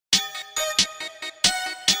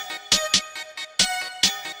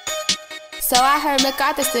So I heard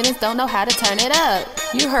MacArthur students don't know how to turn it up.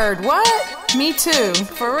 You heard what? Me too.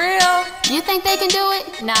 For real? You think they can do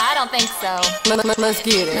it? Nah, I don't think so. Let's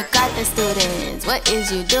get it. MacArthur students, what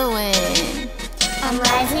is you doing? I'm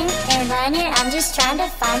rising and running, I'm just trying to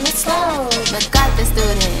find the slow. MacArthur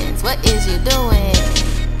students, what is you doing?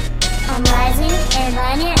 I'm rising and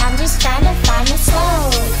running, I'm just trying to find the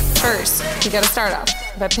slow. First, you gotta start off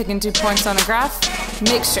by picking 2 points on a graph.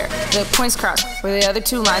 Make sure the points cross where the other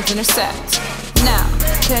 2 lines intersect. Now,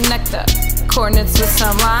 connect the coordinates with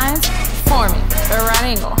some lines, forming a right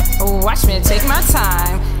angle. Watch me take my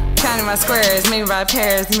time, counting my squares, maybe by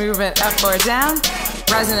pairs, moving up or down.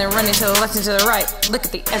 Rising and running to the left and to the right. Look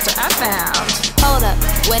at the answer I found. Hold up,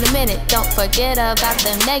 wait a minute, don't forget about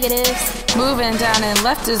them negatives. Moving down and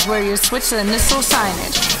left is where you switch the initial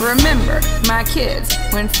signage. Remember, my kids,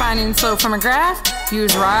 when finding slope from a graph,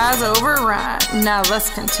 use rise over run. Now let's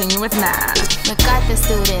continue with 9. MacArthur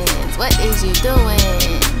students, what is you doing?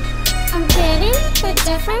 I'm getting the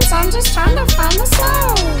difference, I'm just trying to find the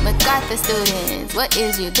slow. MacArthur students, what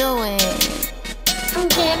is you doing? I'm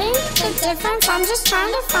getting the difference, I'm just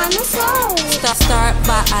trying to find the slow. Start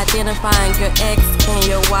by identifying your X and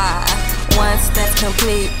your Y. Once that's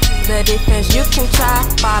complete, the difference you can try.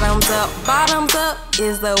 Bottoms up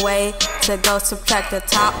is the way to go. Subtract the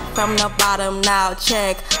top from the bottom. Now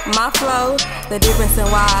check my flow. The difference in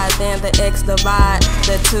Y, then the X divide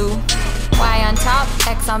the 2. Y on top,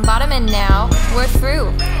 X on bottom, and now we're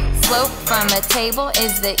through. Slope from a table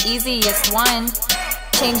is the easiest one.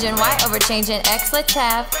 Changing Y over changing X, let's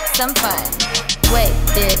have some fun. Wait,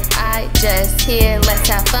 did I just hear let's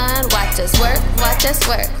have fun? Watch us work,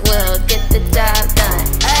 we'll get the job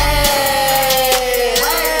done. Hey!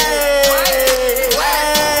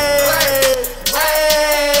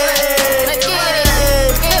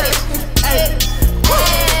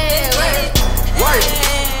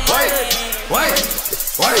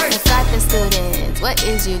 MacArthur students, what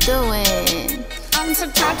is you doing? I'm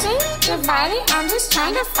subtracting, dividing, I'm just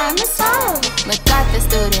trying to find the slow. MacArthur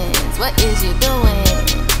students, what is you doing?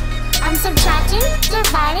 I'm subtracting,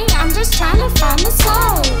 dividing, I'm just trying to find the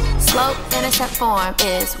slow. Slope-intercept form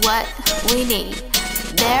is what we need.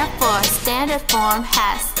 Therefore, standard form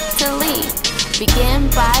has to lead. Begin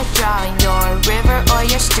by drawing your river or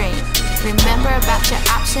your stream. Remember about your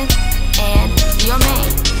option and your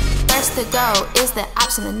main. First to go is the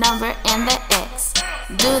option, the number, and the X.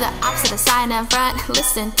 Do the opposite of sign in front,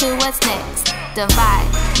 listen to what's next. Divide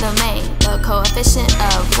the main, the coefficient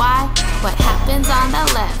of Y. What happens on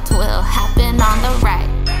the left will happen on the right.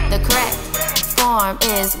 The correct form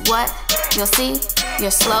is what you'll see.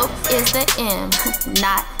 Your slope is the M,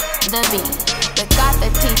 not the B.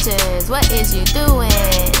 MacArthur teachers, what is you doing?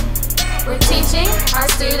 We're teaching our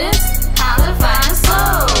students how to find a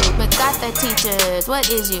slope. MacArthur teachers, what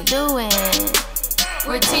is you doing?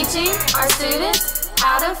 We're teaching our students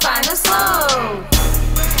how to find a slope.